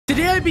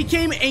Today I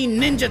became a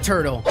Ninja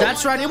Turtle.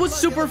 That's right, it was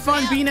super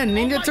fun being a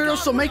Ninja Turtle,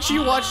 so make sure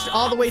you watch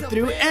all the way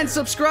through and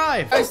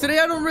subscribe. Guys, today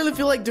I don't really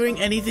feel like doing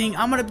anything.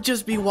 I'm gonna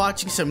just be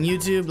watching some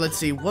YouTube. Let's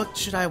see, what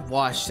should I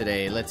watch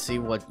today? Let's see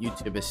what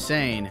YouTube is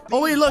saying.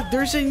 Oh wait, look,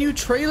 there's a new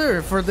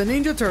trailer for the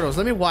Ninja Turtles.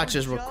 Let me watch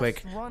this real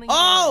quick.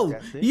 Oh,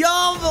 yo,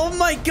 oh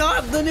my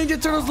god, the Ninja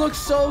Turtles look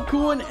so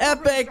cool and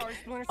epic.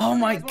 Oh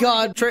my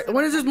god,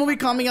 when is this movie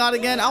coming out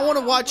again? I want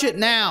to watch it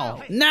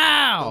now.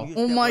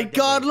 Oh my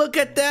god, look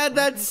at that.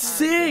 That's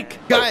sick.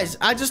 Guys,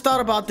 I just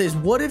thought about this.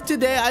 What if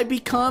today I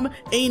become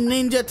a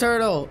Ninja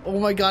Turtle? Oh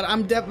my god,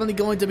 I'm definitely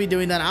going to be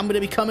doing that. I'm going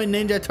to become a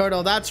Ninja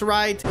Turtle. That's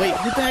right. Wait,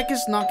 who the heck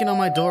is knocking on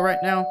my door right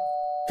now?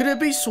 Could it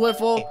be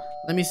Swiffle?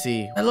 Let me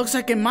see. It looks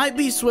like it might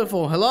be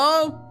Swiffle.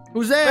 Hello?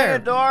 Who's there?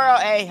 Open the door.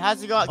 Hey,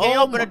 how's it going? Can you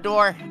open the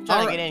door? I'm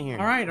trying to get in here.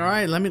 All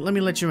right. Let me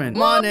let you in.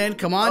 Come on in.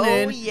 Come on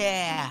in. Oh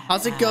yeah.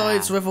 How's it going,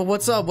 Swiffle?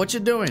 What's up? What you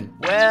doing?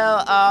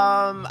 Well,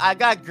 I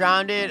got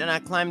grounded and I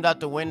climbed out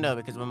the window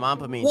because my mom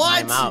put me in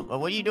timeout. But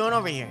what are you doing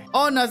over here?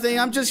 Oh, nothing.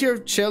 I'm just here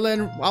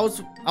chilling. I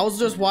was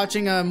just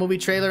watching a movie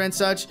trailer and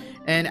such.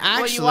 And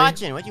actually,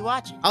 what are you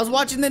watching? I was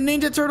watching the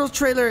Ninja Turtles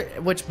trailer,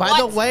 which, by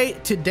the way,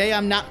 today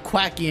I'm not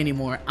Quacky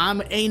anymore. I'm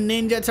a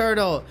Ninja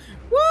Turtle.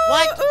 Woo!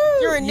 What?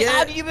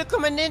 How do you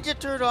become a Ninja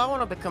Turtle? I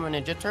want to become a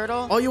Ninja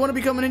Turtle. Oh, you want to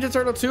become a Ninja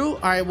Turtle too?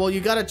 All right, well,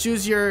 you got to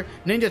choose your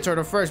Ninja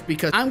Turtle first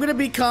because I'm going to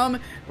become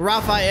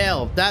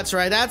Raphael. That's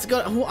right. That's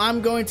who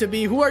I'm going to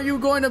be. Who are you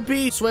going to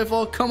be,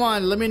 Swiffle? Come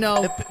on, let me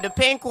know. The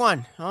pink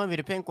one. I want to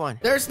be the pink one.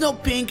 There's no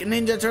pink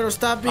Ninja Turtle.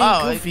 Stop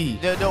being goofy.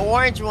 The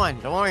orange one.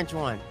 The orange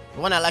one. The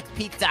one that likes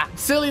pizza.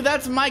 Silly,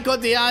 that's Michael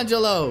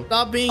D'Angelo.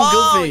 Stop being goofy.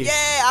 Oh,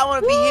 yeah, I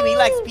want to be him. He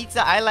likes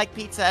pizza. I like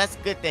pizza. That's a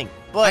good thing.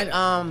 But,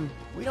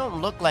 we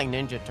don't look like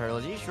Ninja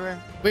Turtles. Are you sure?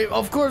 Wait,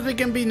 of course we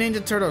can be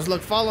Ninja Turtles.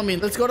 Look, follow me.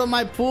 Let's go to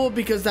my pool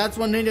because that's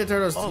what Ninja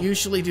Turtles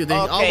usually do. They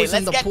always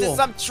in the pool. Let's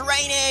get to some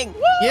training.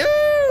 Woo!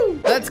 Yeah!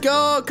 Let's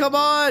go. Come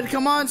on,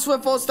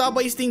 Swiffle. Stop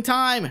wasting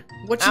time.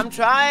 I'm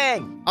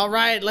trying. All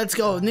right, let's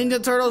go.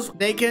 Ninja Turtles,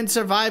 they can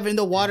survive in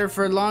the water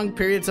for long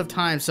periods of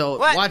time. So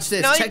watch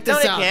this. Check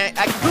this out.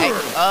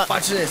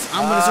 Watch this.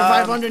 I'm gonna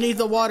survive underneath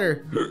the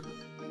water.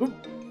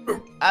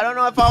 I don't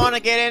know if I want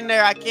to get in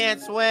there. I can't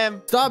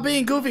swim. Stop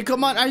being goofy.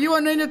 Come on. Are you a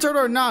Ninja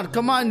Turtle or not?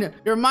 Come on.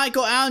 You're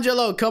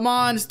Michelangelo. Come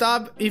on.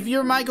 Stop. If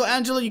you're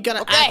Michelangelo, you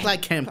got to act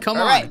like him. Come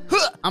on.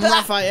 I'm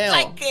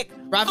Raphael.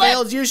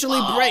 Raphael's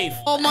usually brave.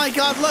 Oh, my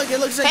God. Look. It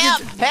looks like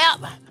Help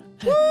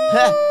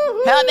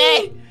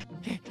me.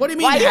 What do you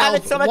mean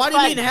help? What do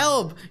you mean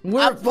help?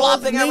 We're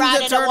both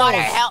Ninja Turtles.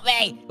 Help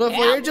me. Look,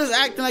 you're just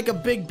acting like a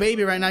big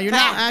baby right now. You're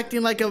not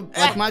acting like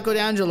Michael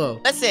D'Angelo.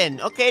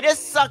 Listen, okay, this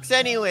sucks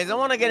anyways. I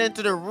want to get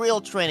into the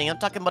real training. I'm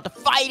talking about the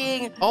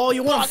fighting. Oh,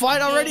 you want to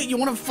fight already? You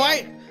want to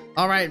fight?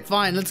 All right,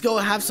 fine. Let's go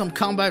have some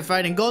combat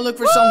fighting. Go look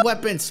for some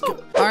weapons. All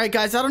right,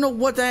 guys. I don't know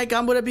what the heck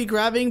I'm going to be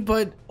grabbing,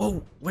 but...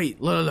 Oh,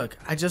 wait. Look.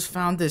 I just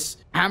found this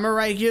hammer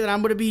right here that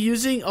I'm going to be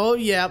using. Oh,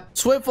 yeah.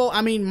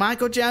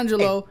 Michael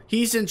D'Angelo,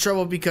 he's in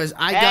trouble because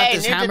I got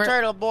this hammer. Ninja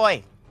Turtle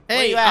boy.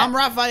 Hey, I'm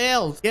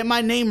Raphael. Get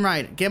my name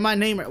right.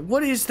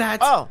 What is that?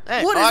 Oh,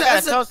 hey. What is that?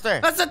 That's a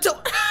toaster. That's a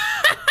toaster.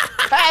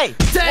 Hey.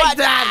 Take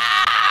that.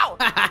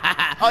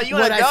 Oh, you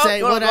want to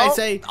go? What'd I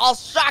say? I'll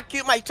shock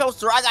you, my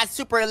toaster. I got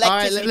super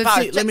electricity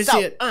power. Let me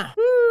see it.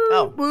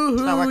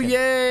 Woohoo!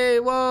 Yay!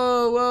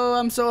 Whoa!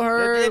 I'm so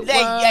hurt.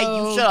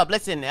 Yeah, you shut up.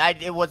 Listen,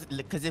 it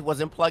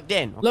wasn't plugged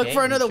in. Okay? Look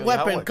for another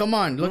weapon. Come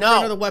on, look for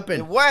another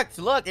weapon. It works.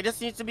 Look, it just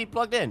needs to be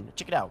plugged in.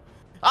 Check it out.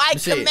 I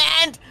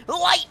command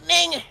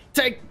lightning.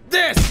 Take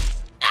this.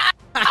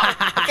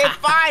 Okay,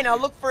 fine. I'll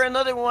look for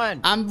another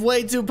one. I'm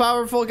way too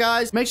powerful,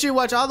 guys. Make sure you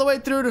watch all the way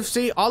through to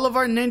see all of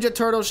our Ninja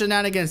Turtle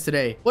shenanigans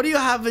today. What do you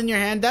have in your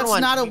hand? That's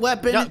not a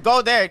weapon. No,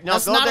 go there. No,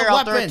 go there.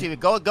 I'll throw it to you.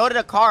 Go to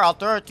the car. I'll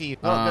throw it to you.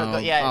 Go.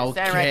 Yeah,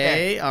 stand right there.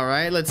 Okay. All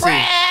right. Let's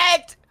see.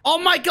 Oh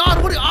my God!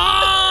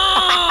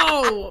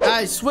 Oh!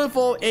 Guys,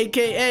 Swiffle,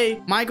 aka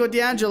Michael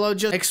D'Angelo,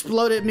 just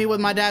exploded me with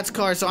my dad's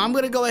car. So I'm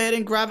gonna go ahead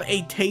and grab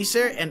a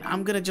taser, and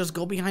I'm gonna just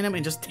go behind him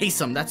and just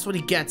tase him. That's what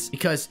he gets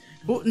because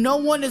no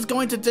one is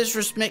going to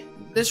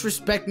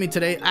disrespect me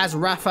today as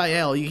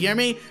Raphael. You hear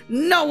me?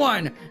 No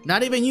one.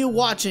 Not even you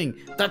watching.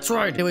 That's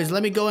right. Anyways,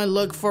 let me go and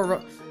look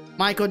for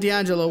Michael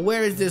D'Angelo.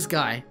 Where is this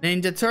guy?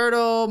 Ninja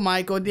Turtle,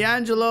 Michael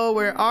D'Angelo,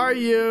 where are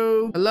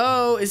you?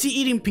 Hello? Is he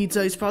eating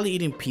pizza? He's probably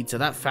eating pizza.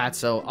 That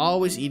fatso,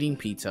 always eating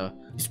pizza.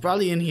 He's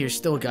probably in here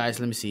still, guys.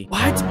 Let me see.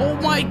 What? Oh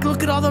my,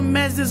 look at all the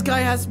mess this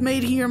guy has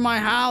made here in my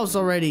house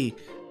already.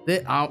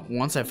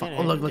 Once I find...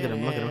 Oh, look at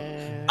him.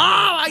 Oh,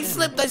 I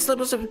slipped.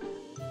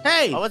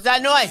 Hey! What was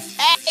that noise?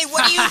 Hey,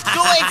 what are you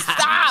doing?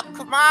 Stop!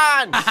 Come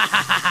on!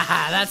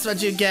 That's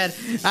what you get.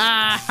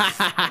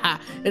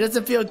 It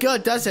doesn't feel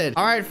good, does it?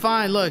 All right,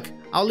 fine. Look,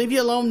 I'll leave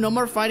you alone. No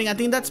more fighting. I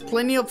think that's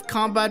plenty of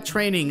combat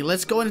training.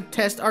 Let's go and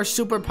test our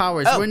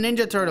superpowers. We're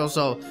Ninja Turtles,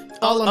 so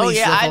follow me. Oh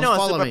yeah, I know a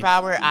follow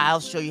superpower. I'll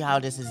show you how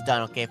this is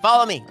done. Okay,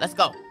 follow me. Let's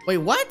go. Wait,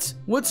 what?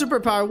 What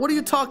superpower? What are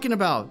you talking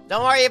about?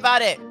 Don't worry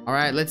about it. All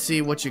right, let's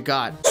see what you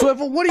got.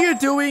 Swivel, what are you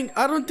doing?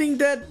 I don't think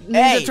that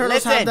Ninja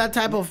Turtles have that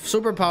type of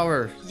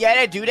superpower. Yeah,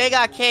 they do. They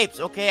got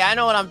capes. Okay, I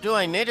know what I'm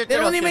doing. Ninja Turtles. They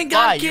don't even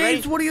got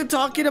capes. What are you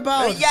talking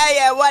about?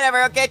 Yeah,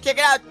 whatever. Okay, check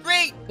it out.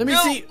 3, Let me 2,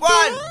 see. 1.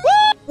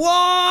 Whoa!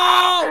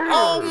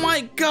 Oh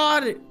my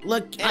God!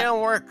 Look, it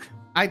don't work.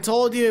 I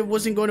told you it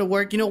wasn't going to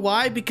work. You know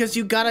why? Because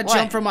you gotta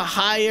jump from a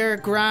higher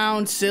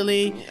ground,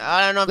 silly.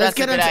 I don't know if that's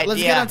a good idea.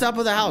 Let's get on top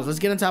of the house. Let's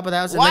get on top of the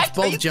house and let's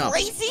both jump.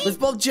 Crazy? Let's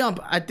both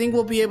jump. I think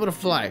we'll be able to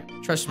fly.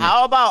 Trust me.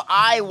 How about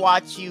I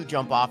watch you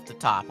jump off the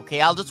top?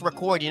 Okay, I'll just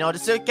record.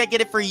 Just so you can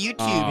get it for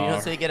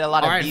YouTube. So you get a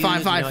lot of views. All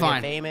right,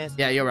 fine. Famous.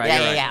 Yeah, you're right.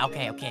 Yeah.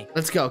 Okay.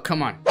 Let's go.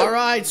 Come on. All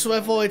right,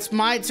 Swivel. It's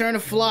my turn to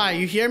fly.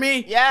 You hear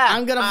me? Yeah.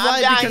 I'm gonna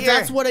fly because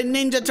that's what a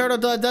Ninja Turtle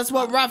does. That's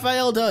what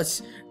Raphael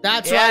does.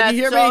 That's right.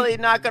 You hear me? It's totally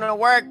not gonna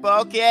work,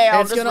 but okay,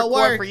 I'll just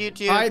record for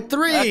YouTube. All right,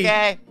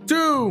 3,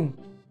 2,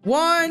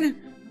 1,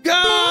 go!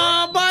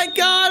 Oh my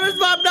God, it's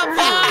my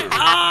fly!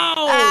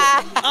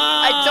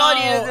 I told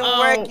you it doesn't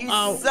work. You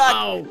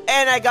suck.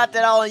 And I got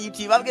that all on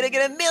YouTube. I'm gonna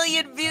get 1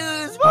 million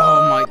views. Woo!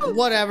 Oh my,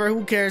 whatever.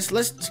 Who cares?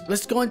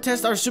 Let's go and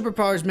test our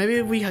superpowers.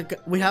 Maybe we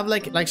have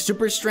like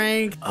super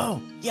strength.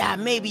 Oh yeah,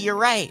 maybe you're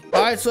right.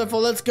 All right,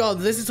 Swivel, let's go.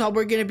 This is how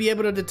we're gonna be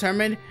able to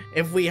determine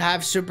if we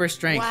have super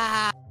strength.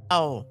 Wow.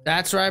 Oh,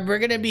 that's right. We're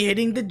gonna be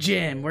hitting the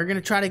gym. We're gonna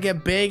try to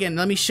get big, and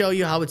let me show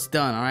you how it's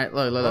done. All right,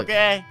 look.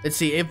 Okay. Let's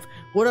see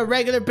would a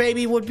regular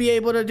baby would be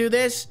able to do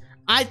this.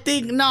 I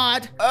think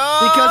not,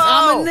 because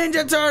I'm a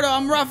Ninja Turtle.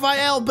 I'm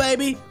Raphael,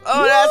 baby.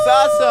 Oh, that's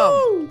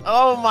awesome.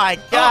 Oh my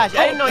gosh,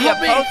 I didn't know you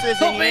had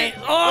posters in here.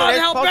 Oh,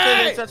 help me!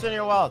 There's posters on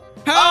your wall.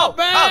 Help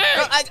me!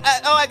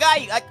 I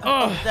got you.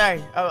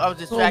 Sorry, I was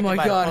distracted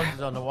by the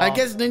posters on the wall. I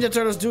guess Ninja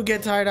Turtles do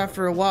get tired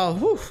after a while.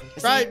 Whew.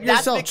 Try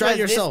it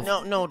yourself.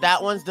 No,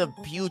 that one's the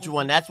huge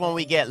one. That's when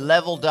we get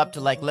leveled up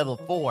to like level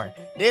 4.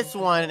 This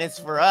one is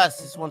for us.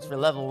 This one's for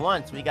level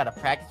 1, so we gotta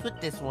practice with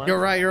this one. You're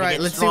right.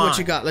 Let's see what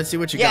you got.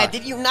 Yeah,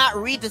 did you not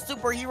read the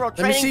superhero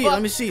training book?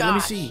 Let me see.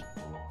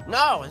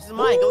 No, this is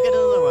mine. Go get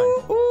another one.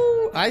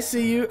 Ooh, I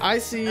see you.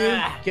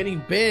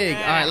 Getting big.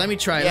 All right, let me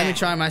try. Let me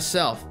try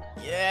myself.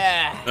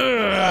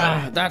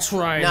 Yeah. That's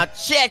right. Now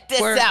check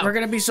this out. We're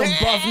gonna be some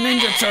buff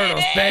Ninja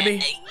Turtles,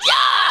 baby.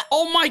 Yeah.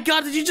 Oh my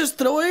God, did you just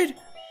throw it?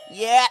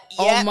 Yeah.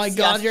 Oh my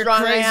God, you're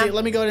crazy.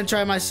 Let me go ahead and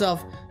try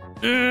myself.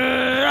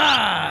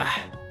 Yeah,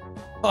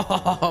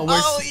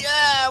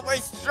 we're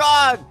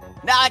strong.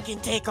 Now I can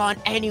take on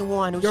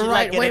anyone who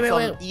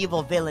some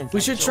evil villains.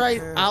 We should try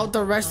out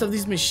the rest of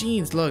these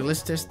machines. Look,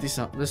 let's test this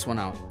one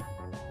out.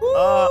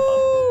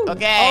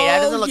 Okay, that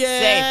doesn't look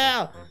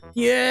safe.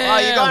 Yeah. Oh,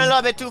 you're going a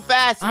little bit too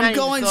fast. I'm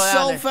going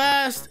so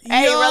fast.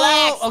 Hey,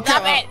 relax. Okay.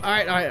 Stop it. All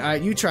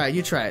right. You try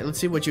it. Let's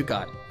see what you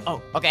got.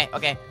 Oh, okay.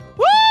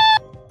 Woo!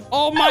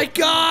 Oh my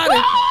God.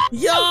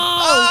 Yo,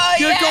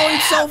 you're going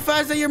so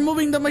fast that you're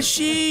moving the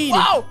machine.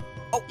 Whoa.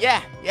 Oh,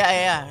 yeah.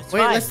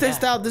 Wait, let's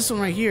test out this one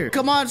right here.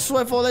 Come on,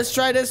 Swivel, let's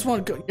try this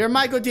one. You're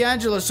Michael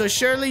D'Angelo, so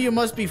surely you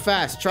must be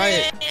fast. Try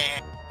it.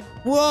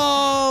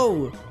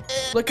 Whoa.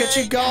 Look at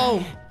you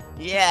go.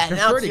 Yeah, you're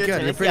now pretty it's your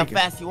turn. You're Let's see how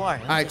fast you are.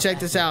 All right, check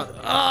this out.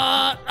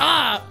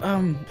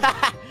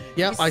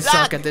 Yep, I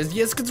suck at this.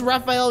 Yes, because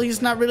Raphael,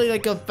 he's not really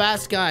like a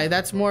fast guy.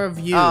 That's more of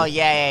you. Oh,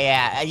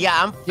 yeah.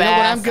 Yeah, I'm fast. You know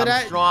what I'm good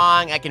at?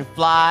 Strong, I can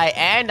fly,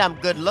 and I'm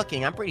good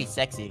looking. I'm pretty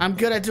sexy. I'm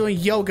good at doing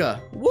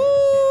yoga. Woo!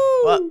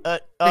 Well,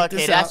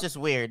 okay, that's just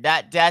weird.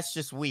 That's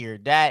just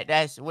weird.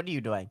 That's what are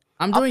you doing?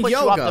 I'm doing yoga.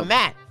 I'll push you off the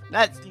mat.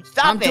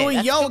 I'm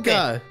doing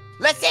yoga.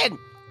 Stupid. Listen,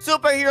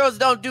 superheroes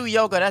don't do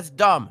yoga. That's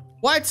dumb.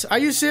 What? Are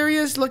you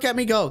serious? Look at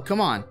me go.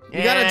 Come on.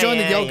 You gotta join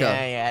the yoga.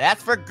 Yeah.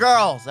 That's for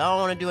girls. I don't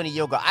want to do any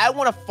yoga. I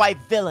want to fight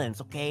villains,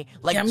 okay?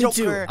 Like Joker me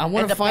too. I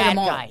want to fight them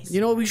all. Guys.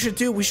 You know what we should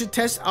do? We should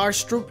test our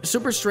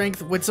super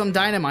strength with some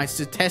dynamites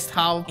to test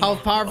how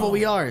powerful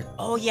we are.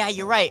 Oh, yeah,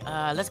 you're right.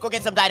 Let's go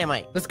get some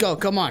dynamite. Let's go.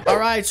 Come on. All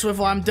right,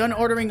 Swivel. I'm done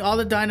ordering all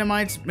the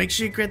dynamites. Make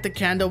sure you get the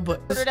candle.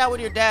 But ordered that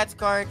with your dad's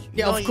card.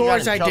 Yeah, of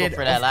course I did.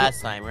 For that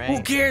last time, right?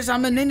 Who cares?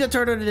 I'm a Ninja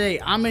Turtle today.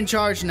 I'm in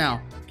charge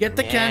now. Get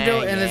the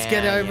candle and let's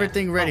get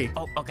everything ready.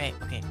 Oh, okay.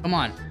 Come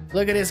on.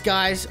 Look at this,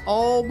 guys.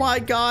 Oh my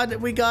God,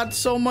 we got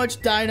so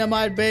much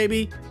dynamite,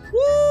 baby.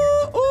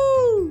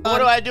 Woo! What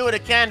do I do with a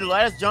candle?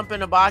 I just jump in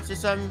the box or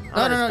something?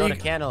 No. A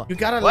candle. You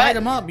gotta light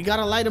them up. You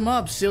gotta light them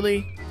up,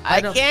 silly. I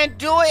can't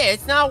do it.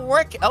 It's not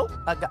working. Oh,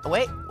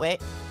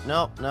 wait.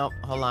 No,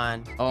 hold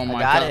on. Oh my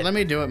God, let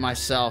me do it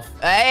myself.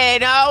 Hey,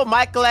 no,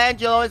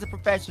 Michelangelo is a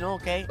professional,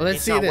 okay? Well,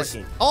 let's see this.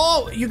 Working.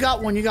 Oh, you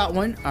got one.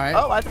 All right.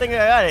 Oh, I think I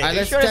got it. All right,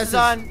 let's sure test this is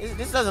on?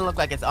 This doesn't look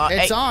like it's on.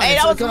 It's on. Hey,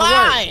 that was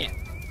mine.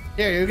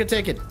 Here, you can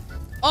take it.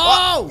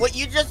 Oh! What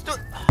you just do?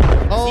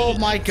 Oh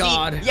my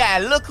God. Yeah,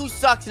 look who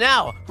sucks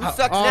now. Who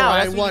sucks now? All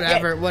right,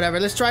 whatever.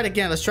 Let's try it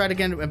again.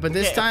 But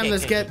this time,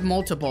 let's get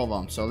multiple of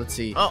them. So let's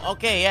see. Oh,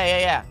 okay,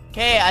 yeah.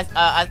 Okay,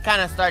 I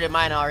kind of started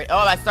mine already. Oh,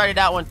 I started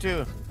that one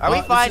too. Are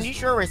we fine? You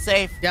sure we're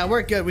safe? Yeah,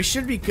 we're good. We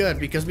should be good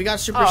because we got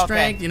super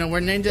strength. You know, we're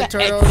Ninja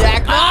Turtles.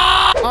 Exactly.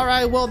 All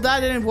right, well,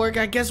 that didn't work.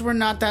 I guess we're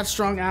not that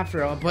strong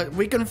after all, but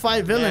we can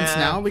fight villains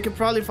now. We could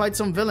probably fight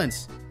some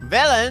villains.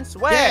 Villains?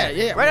 Where?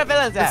 Yeah. Where the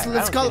villains at?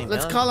 Let's call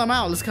them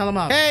out. Let's call them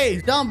out. Hey,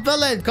 dumb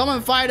villain, come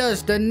and fight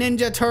us, the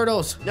Ninja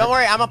Turtles. Don't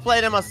worry, I'm gonna play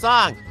them a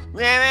song.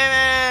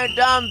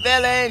 Dumb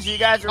villains, you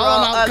guys are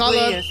all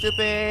ugly and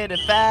stupid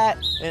and fat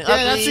and ugly.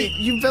 Yeah, that's it.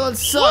 You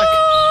villains suck.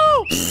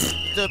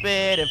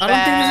 Stupid and fat. I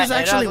don't think this is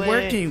actually ugly.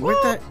 working.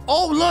 Where's that?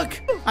 Oh, look!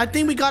 I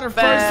think we got our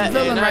first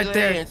villain right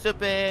there. And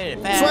stupid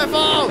and fat.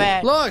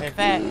 Swiffle! Look!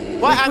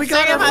 What? We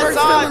got our first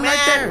villain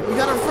right there. We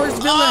got our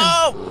first villain.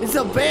 Oh! It's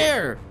a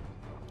bear.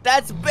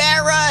 That's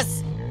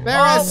Barris.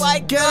 Barris, oh my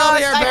get gosh, out of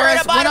here,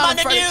 Barris. We're not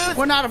afraid.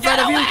 We're not afraid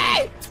of you.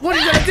 What are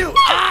you gonna do?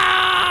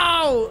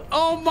 Ow!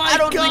 Oh my god! I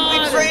don't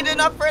think we trained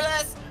enough for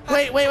this.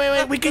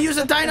 Wait. We can use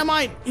a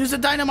dynamite. Use the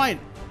dynamite.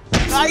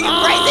 Are you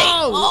crazy?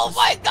 Oh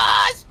my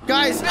gosh!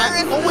 Guys,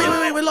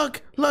 wait,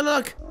 look.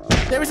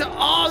 There's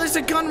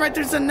a gun right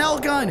there. There's a nail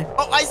gun.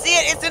 Oh, I see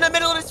it. It's in the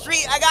middle of the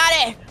street. I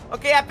got it.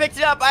 Okay, I picked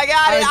it up. I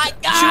got it. I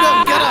got shoot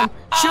him, get him.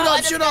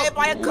 Shoot him. Hit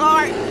by a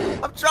car.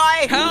 I'm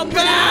trying. Help me!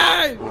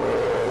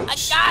 I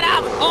got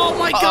him. Oh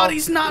my god,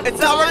 he's not dying.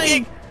 Not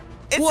working.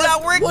 It's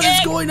not working. What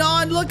is going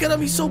on? Look at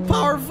him. He's so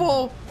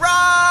powerful.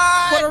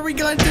 Run! What are we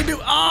going to do?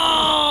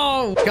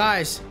 Oh!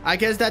 Guys, I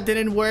guess that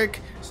didn't work.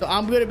 So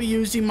I'm going to be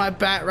using my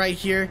bat right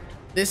here.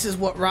 This is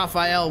what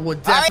Raphael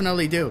would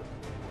definitely do.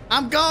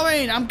 I'm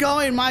going,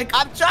 Mike.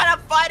 I'm trying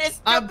to fight this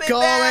stupid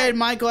man.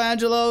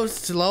 Michelangelo.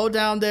 Slow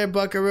down there,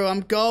 Buckaroo.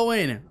 I'm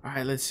going. All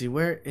right, let's see.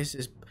 Where is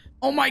this?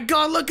 Oh my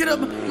god, look at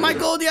him.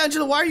 Michael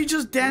D'Angelo, why are you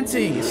just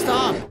dancing?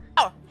 Stop.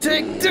 Oh.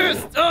 Take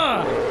this.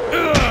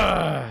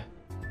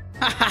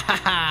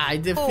 I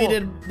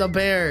defeated the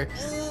bear.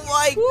 Oh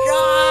my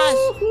gosh.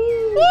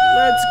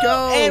 Let's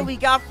go. And we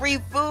got free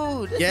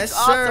food. This is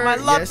awesome. Sir. I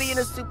love being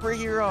a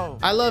superhero.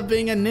 I love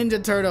being a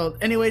Ninja Turtle.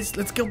 Anyways,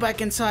 let's go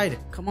back inside.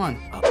 Come on.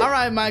 All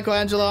right,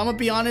 Michelangelo, I'm gonna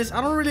be honest.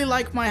 I don't really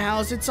like my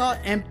house. It's all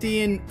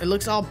empty and it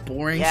looks all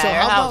boring. Yeah,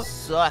 your house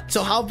sucks.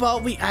 So how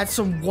about we add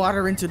some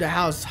water into the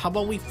house? How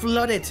about we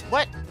flood it?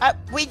 What?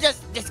 We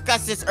just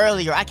discussed this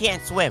earlier. I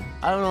can't swim.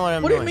 I don't know what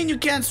I'm doing. What do you mean you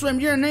can't swim?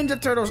 You're a Ninja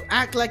Turtle.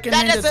 Act like a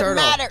Ninja Turtle. That doesn't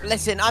matter.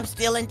 Listen, I'm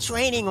still in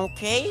training,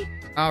 okay?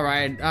 All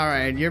right.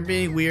 You're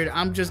being weird.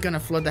 I'm just gonna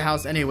flood the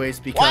house anyways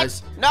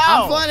because no,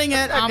 I'm flooding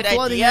it. I'm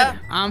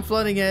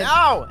flooding it.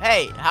 No,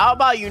 hey, how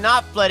about you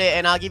not flood it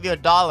and I'll give you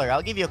 $1.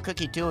 I'll give you a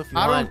cookie too if you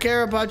want. I don't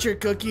care about your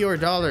cookie or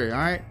dollar. All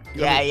right.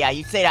 Yeah,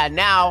 you say that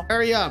now.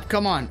 Hurry up,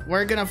 come on.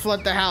 We're gonna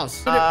flood the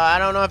house. I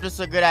don't know if this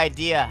is a good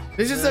idea.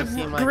 This is a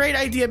great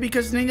idea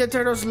because Ninja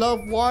Turtles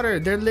love water.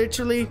 They're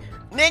literally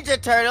Ninja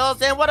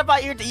Turtles. And what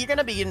about you're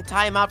gonna be in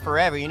timeout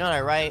forever? You know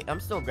that, right? I'm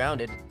still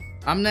grounded.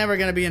 I'm never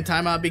gonna be in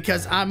timeout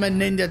because I'm a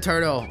Ninja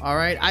Turtle, all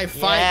right? I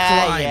fight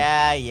crime.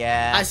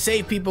 Yeah. I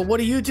save people. What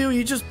do?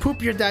 You just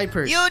poop your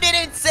diapers. You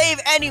didn't save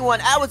anyone.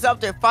 I was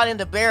up there fighting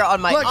the bear on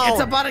my own. Look,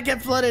 it's about to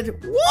get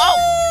flooded. Woo!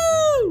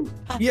 Oh!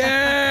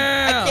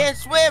 Yeah! I can't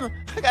swim.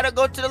 I gotta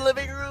go to the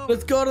living room.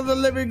 Let's go to the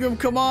living room.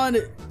 Come on.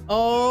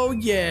 Oh,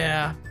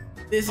 yeah.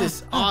 This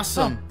is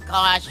awesome.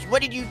 Gosh,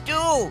 what did you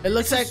do? It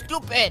looks like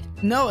stupid.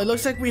 No, it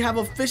looks like we have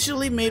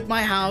officially made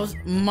my house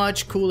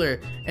much cooler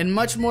and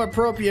much more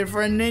appropriate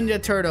for a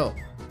Ninja Turtle.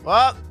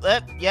 Oh,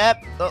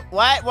 yep.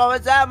 What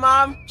was that,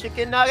 Mom?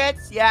 Chicken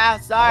nuggets? Yeah,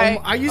 sorry.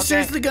 Are you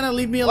seriously gonna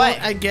leave me alone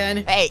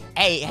again?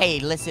 Hey,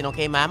 listen,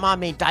 okay? My mom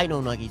made dino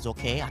nuggets,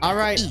 okay? All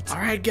right,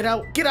 get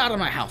out of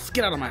my house.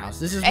 Get out of my house.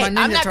 This is my Ninja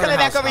Turtle I'm not coming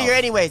back over house. here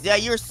anyways. Yeah,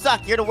 you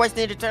suck. You're the worst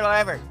Ninja Turtle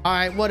ever. All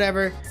right,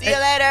 whatever. See you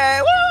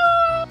later. Woo!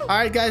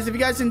 Alright guys, if you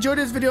guys enjoyed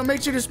this video,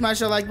 make sure to smash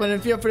that like button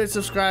and feel free to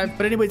subscribe.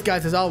 But anyways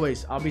guys, as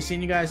always, I'll be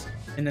seeing you guys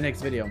in the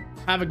next video.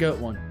 Have a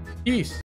good one. Peace.